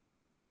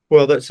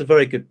 Well, that's a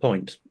very good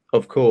point.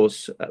 Of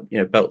course,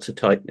 belts are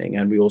tightening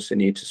and we also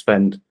need to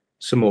spend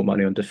some more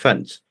money on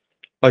defense.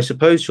 I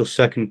suppose your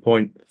second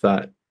point,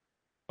 that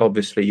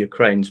obviously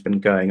Ukraine's been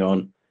going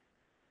on,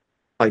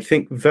 I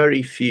think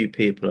very few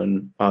people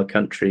in our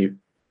country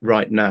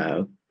right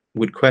now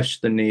would question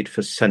the need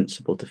for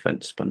sensible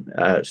defense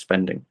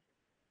spending.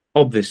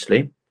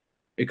 Obviously,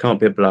 it can't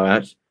be a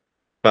blowout,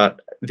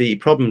 but the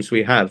problems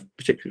we have,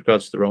 particularly with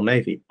regards to the Royal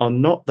Navy, are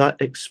not that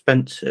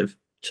expensive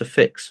to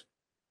fix.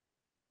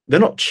 They're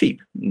not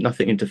cheap,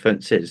 nothing in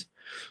defense is,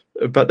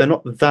 but they're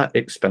not that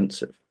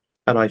expensive.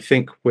 And I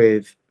think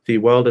with the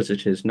world as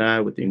it is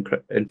now, with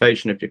the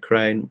invasion of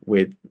Ukraine,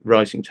 with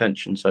rising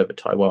tensions over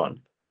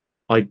Taiwan,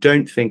 I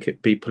don't think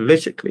it'd be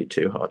politically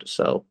too hard to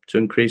sell to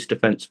increase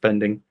defense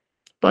spending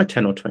by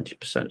 10 or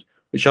 20%,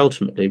 which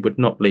ultimately would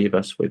not leave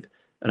us with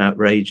an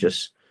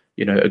outrageous,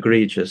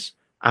 egregious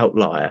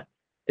outlier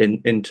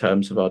in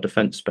terms of our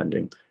defense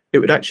spending. It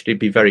would actually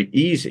be very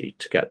easy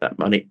to get that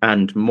money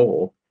and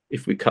more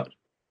if we cut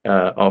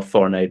our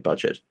foreign aid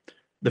budget.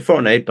 The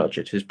foreign aid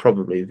budget is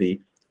probably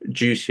the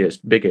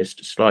juiciest,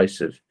 biggest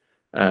slice of,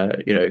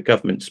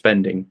 government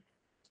spending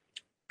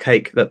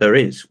cake that there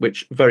is,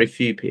 which very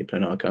few people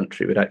in our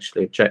country would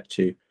actually object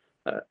to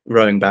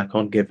rowing back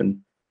on,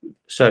 given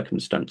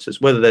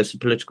circumstances. Whether there's a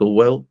political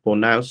will or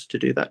nous to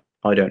do that,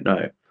 I don't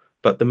know.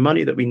 But the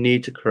money that we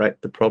need to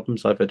correct the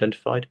problems I've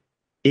identified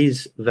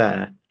is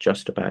there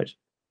just about.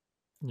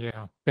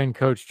 Yeah. Ben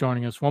Coates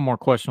joining us. One more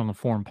question on the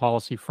foreign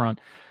policy front.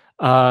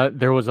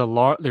 There's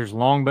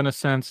long been a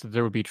sense that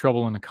there would be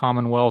trouble in the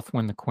Commonwealth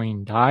when the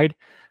Queen died.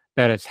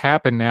 That has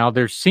happened now.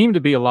 There seemed to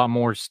be a lot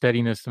more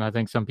steadiness than I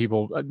think some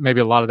people, maybe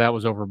a lot of that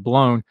was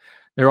overblown.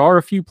 There are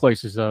a few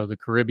places, though, the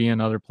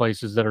Caribbean, other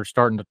places that are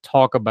starting to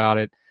talk about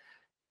it.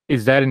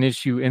 Is that an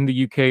issue in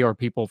the UK? Are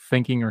people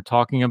thinking or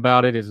talking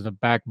about it? Is it a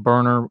back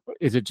burner?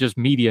 Is it just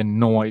media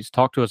noise?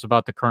 Talk to us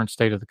about the current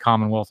state of the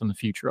Commonwealth and the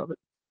future of it.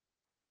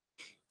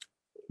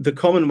 The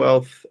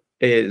Commonwealth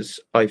is,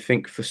 I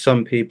think, for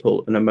some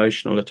people, an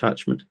emotional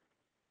attachment.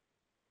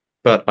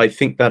 But I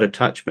think that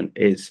attachment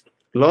is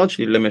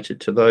largely limited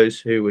to those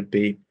who would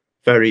be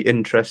very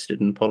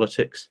interested in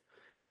politics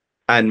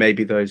and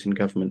maybe those in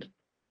government.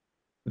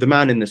 The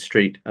man in the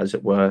street, as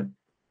it were,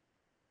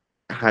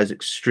 has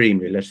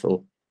extremely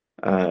little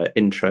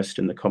interest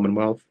in the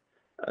Commonwealth,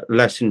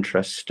 less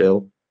interest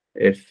still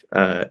if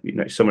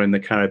someone in the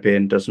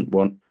Caribbean doesn't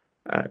want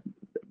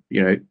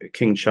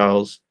King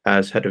Charles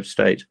as head of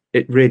state.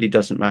 It really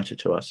doesn't matter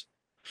to us.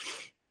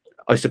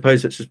 I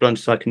suppose it's as blunt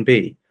as I can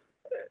be.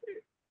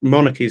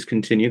 Monarchies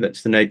continue.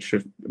 That's the nature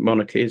of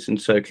monarchies,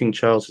 and so King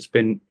Charles has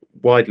been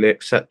widely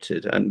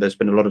accepted, and there's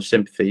been a lot of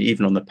sympathy,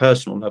 even on the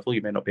personal level.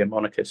 You may not be a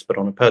monarchist, but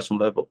on a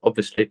personal level,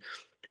 obviously,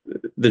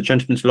 the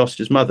gentleman's lost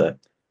his mother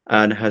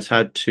and has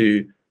had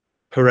to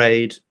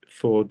parade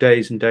for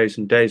days and days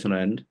and days on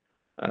end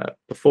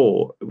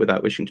before,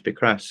 without wishing to be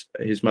crass,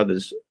 his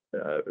mother's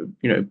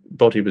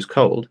body was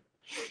cold.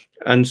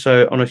 And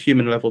so on a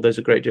human level, there's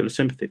a great deal of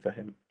sympathy for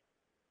him.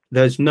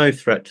 There's no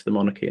threat to the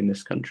monarchy in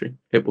this country.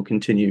 It will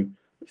continue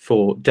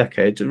for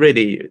decades,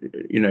 really,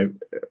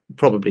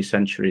 probably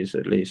centuries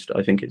at least.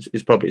 I think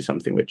it's probably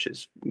something which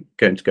is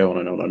going to go on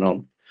and on and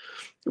on.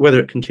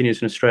 Whether it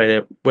continues in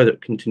Australia, whether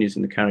it continues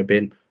in the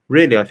Caribbean,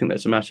 really, I think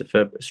that's a matter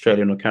for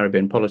Australian or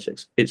Caribbean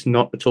politics. It's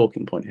not the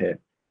talking point here.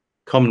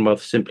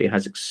 Commonwealth simply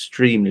has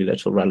extremely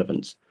little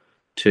relevance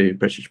to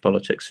British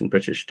politics and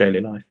British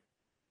daily life.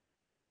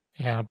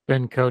 Yeah,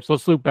 Ben Coates,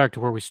 let's loop back to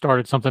where we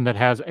started, something that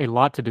has a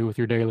lot to do with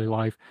your daily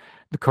life,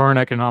 the current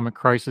economic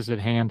crisis at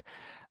hand.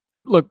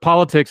 Look,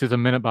 politics is a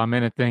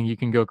minute-by-minute thing. You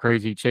can go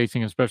crazy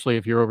chasing, especially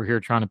if you're over here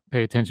trying to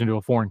pay attention to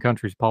a foreign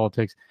country's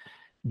politics.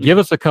 Give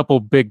us a couple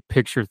big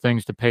picture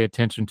things to pay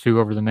attention to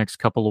over the next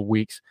couple of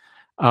weeks,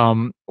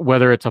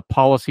 whether it's a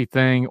policy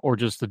thing or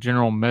just the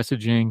general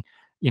messaging.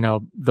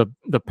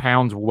 The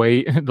pound's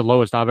way the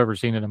lowest I've ever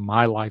seen it in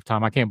my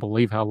lifetime. I can't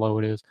believe how low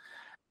it is.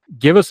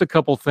 Give us a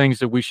couple things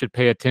that we should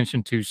pay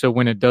attention to, so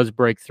when it does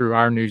break through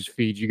our news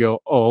feed, you go,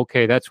 oh,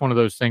 okay, that's one of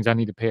those things I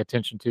need to pay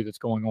attention to that's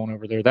going on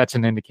over there. That's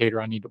an indicator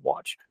I need to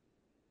watch.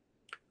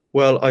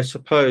 Well, I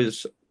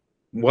suppose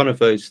one of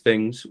those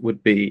things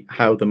would be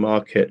how the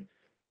market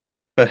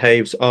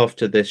behaves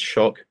after this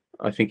shock.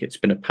 I think it's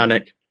been a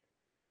panic,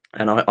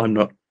 and I'm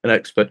not an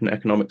expert in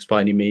economics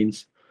by any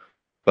means,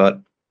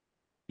 but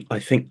I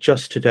think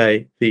just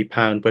today the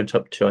pound went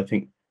up to, I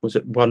think, was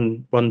it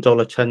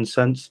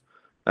 $1.10,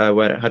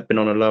 where it had been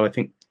on a low, I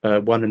think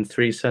 1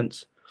 3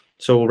 cents.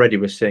 So already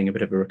we're seeing a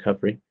bit of a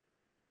recovery.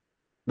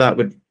 That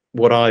would,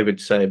 what I would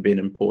say, would be an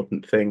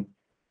important thing.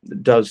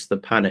 Does the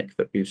panic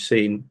that we've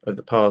seen over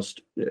the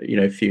past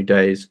few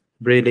days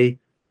really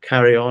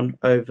carry on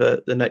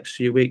over the next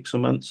few weeks or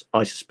months?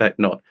 I suspect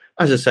not.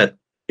 As I said,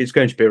 it's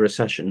going to be a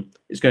recession.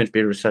 It's going to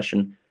be a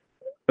recession.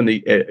 And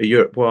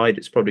Europe-wide,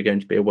 it's probably going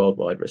to be a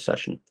worldwide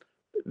recession.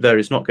 There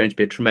is not going to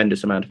be a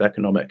tremendous amount of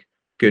economic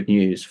good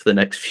news for the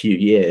next few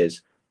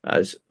years,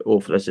 as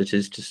awful as it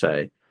is to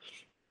say.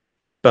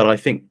 But I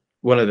think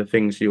one of the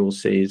things you'll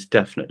see is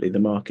definitely the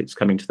markets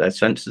coming to their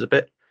senses a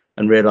bit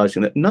and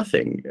realizing that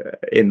nothing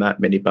in that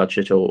mini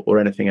budget or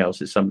anything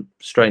else is some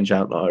strange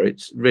outlier.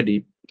 It's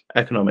really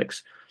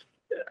economics,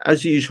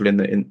 as usual in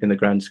the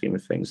grand scheme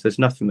of things. There's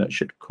nothing that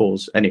should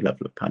cause any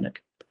level of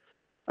panic.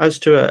 As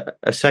to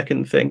a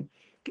second thing,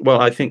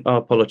 well, I think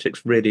our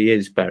politics really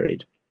is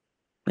buried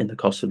in the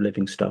cost of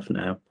living stuff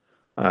now.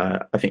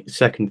 I think the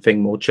second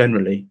thing more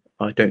generally,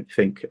 I don't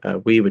think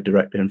we were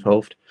directly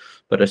involved,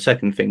 but a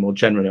second thing more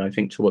generally, I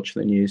think, to watch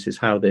the news is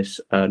how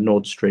this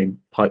Nord Stream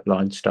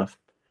pipeline stuff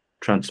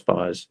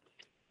transpires.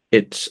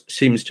 It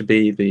seems to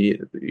be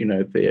the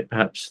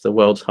perhaps the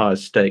world's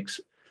highest stakes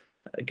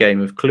game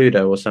of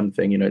Cluedo or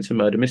something. It's a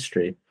murder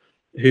mystery.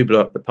 Who blew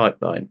up the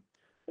pipeline?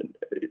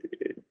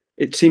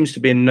 It seems to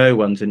be in no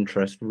one's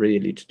interest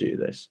really to do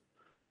this,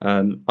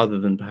 other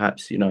than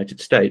perhaps the United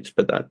States,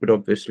 but that would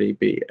obviously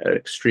be an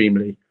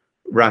extremely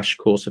rash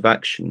course of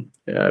action,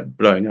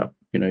 blowing up,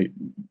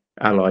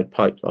 allied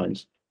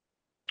pipelines,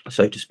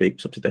 so to speak,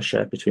 something they're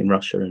shared between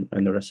Russia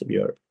and the rest of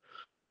Europe.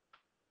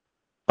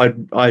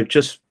 I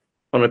just,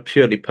 on a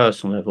purely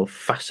personal level,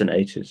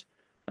 fascinated.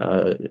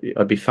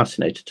 I'd be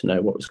fascinated to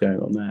know what was going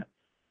on there,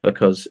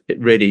 because it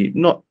really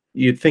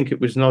you'd think it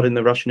was not in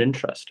the Russian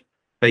interest.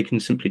 They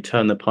can simply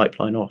turn the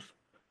pipeline off.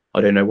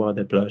 I don't know why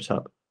they blow it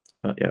up.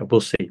 Yeah,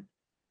 we'll see.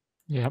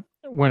 Yeah,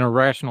 when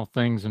irrational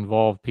things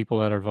involve people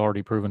that have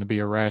already proven to be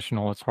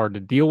irrational, it's hard to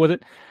deal with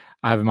it.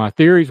 I have my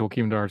theories. We'll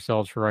keep them to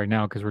ourselves for right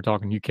now because we're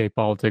talking UK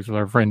politics with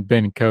our friend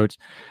Ben Coates.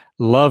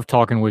 Love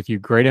talking with you.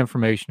 Great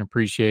information.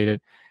 Appreciate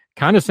it.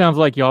 Kind of sounds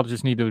like y'all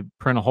just need to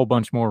print a whole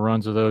bunch more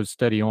runs of those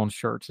steady on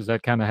shirts. Is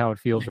that kind of how it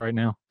feels right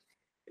now?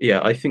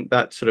 Yeah, I think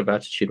that sort of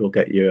attitude will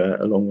get you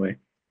a long way.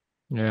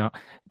 Yeah,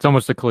 it's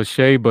almost a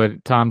cliche, but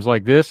at times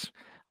like this,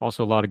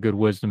 also a lot of good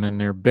wisdom in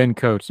there. Ben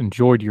Coates,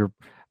 enjoyed your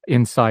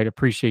insight.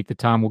 Appreciate the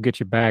time. We'll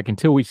get you back.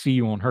 Until we see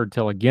you on Heard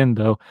Tell again,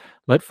 though,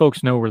 let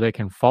folks know where they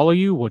can follow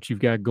you, what you've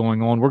got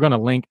going on. We're going to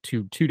link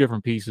to two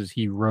different pieces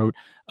he wrote,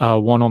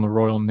 one on the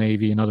Royal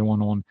Navy, another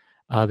one on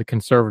the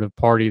Conservative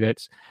Party.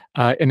 That's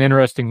an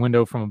interesting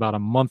window from about a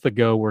month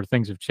ago where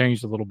things have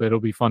changed a little bit. It'll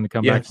be fun to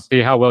come back and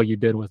see how well you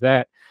did with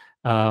that.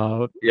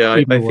 I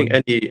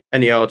think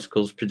any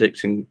articles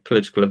predicting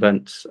political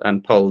events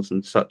and polls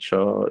and such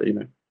are,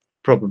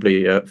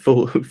 probably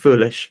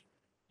foolish.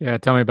 Yeah,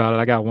 tell me about it.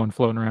 I got one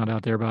floating around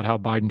out there about how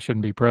Biden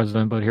shouldn't be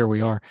president, but here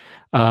we are.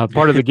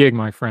 Part of the gig,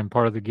 my friend,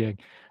 part of the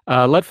gig.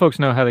 Let folks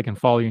know how they can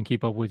follow you and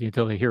keep up with you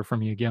until they hear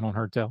from you again on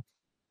Heard Tell.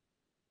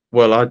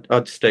 Well,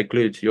 I'd stay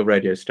glued to your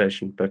radio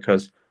station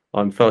because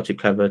I'm far too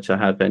clever to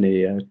have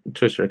any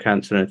Twitter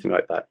accounts or anything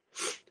like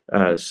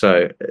that.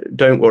 So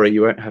don't worry,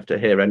 you won't have to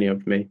hear any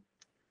of me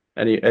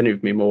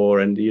more,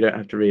 and you don't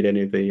have to read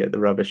any of the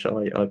rubbish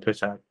I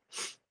put out.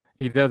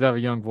 He does have a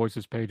Young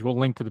Voices page. We'll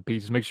link to the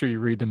pieces. Make sure you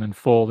read them in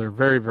full. They're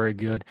very, very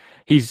good.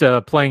 He's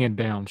playing it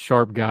down.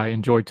 Sharp guy.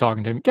 Enjoyed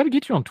talking to him. Got to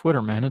get you on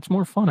Twitter, man. It's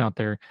more fun out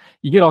there.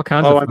 You get all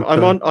kinds of.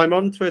 I'm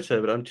on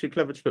Twitter, but I'm too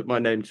clever to put my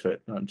name to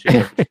it. I'm too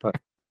clever to put.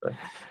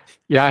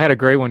 Yeah, I had a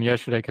great one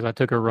yesterday because I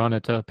took a run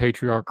at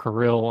Patriarch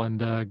Kirill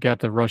and got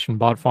the Russian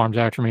bot farms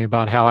after me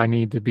about how I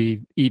need to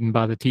be eaten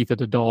by the teeth of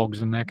the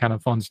dogs and that kind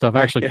of fun stuff.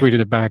 I actually tweeted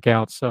it back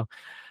out. So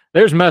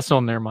there's mess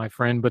on there, my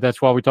friend. But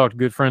that's why we talk to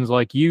good friends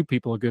like you,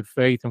 people of good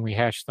faith, and we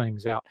hash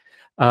things out.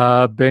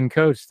 Ben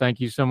Coates, thank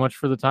you so much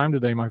for the time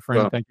today, my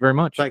friend. Thank you very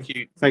much. Thank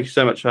you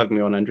so much for having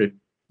me on, Andrew.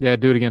 Yeah,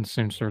 do it again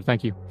soon, sir.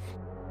 Thank you.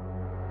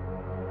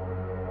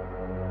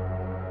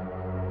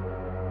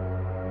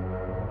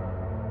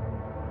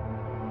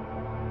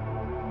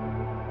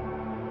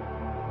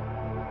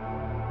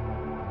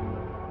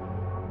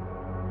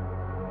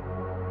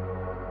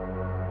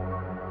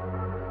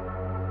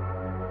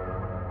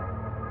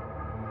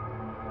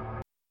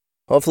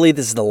 Hopefully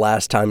this is the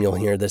last time you'll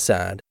hear this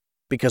ad,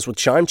 because with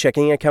Chime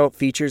checking account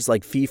features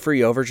like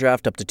fee-free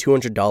overdraft up to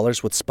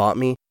 $200 with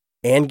SpotMe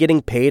and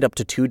getting paid up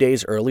to 2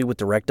 days early with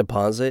direct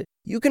deposit,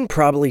 you can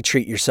probably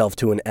treat yourself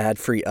to an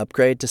ad-free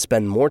upgrade to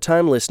spend more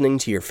time listening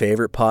to your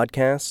favorite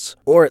podcasts,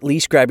 or at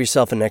least grab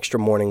yourself an extra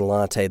morning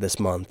latte this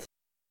month.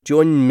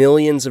 Join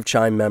millions of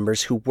Chime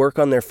members who work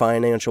on their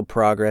financial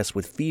progress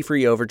with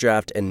fee-free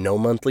overdraft and no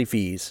monthly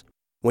fees.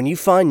 When you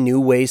find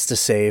new ways to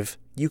save,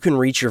 you can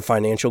reach your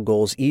financial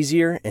goals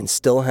easier and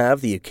still have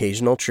the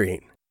occasional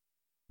treat.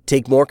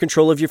 Take more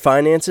control of your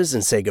finances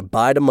and say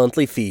goodbye to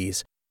monthly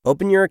fees.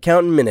 Open your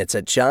account in minutes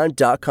at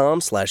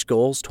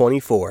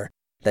chime.com/goals24.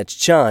 That's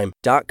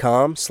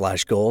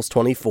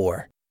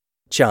chime.com/goals24.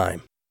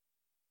 Chime.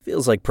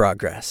 Feels like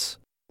progress.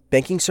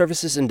 Banking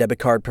services and debit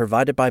card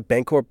provided by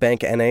Bancorp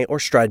Bank N.A. or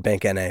Stride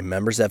Bank N.A.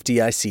 Members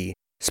FDIC.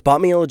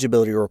 SpotMe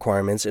eligibility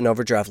requirements and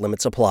overdraft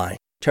limits apply.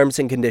 Terms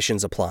and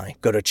conditions apply.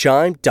 Go to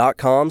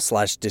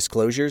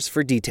chime.com/disclosures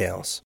for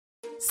details.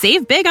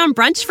 Save big on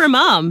brunch for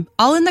mom,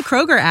 all in the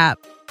Kroger app.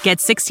 Get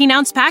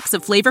 16-ounce packs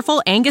of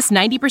flavorful Angus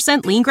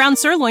 90% lean ground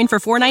sirloin for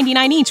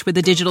 $4.99 each with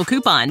a digital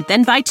coupon.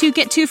 Then buy 2,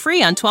 get 2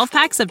 free on 12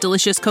 packs of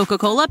delicious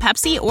Coca-Cola,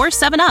 Pepsi, or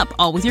 7-Up,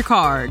 all with your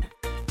card.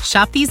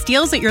 Shop these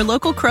deals at your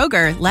local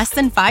Kroger, less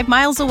than 5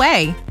 miles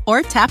away.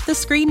 Or tap the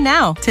screen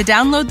now to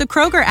download the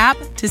Kroger app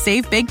to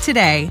save big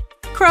today.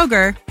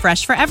 Kroger,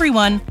 fresh for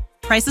everyone.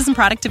 Prices and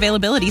product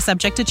availability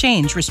subject to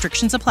change.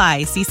 Restrictions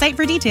apply. See site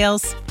for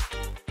details.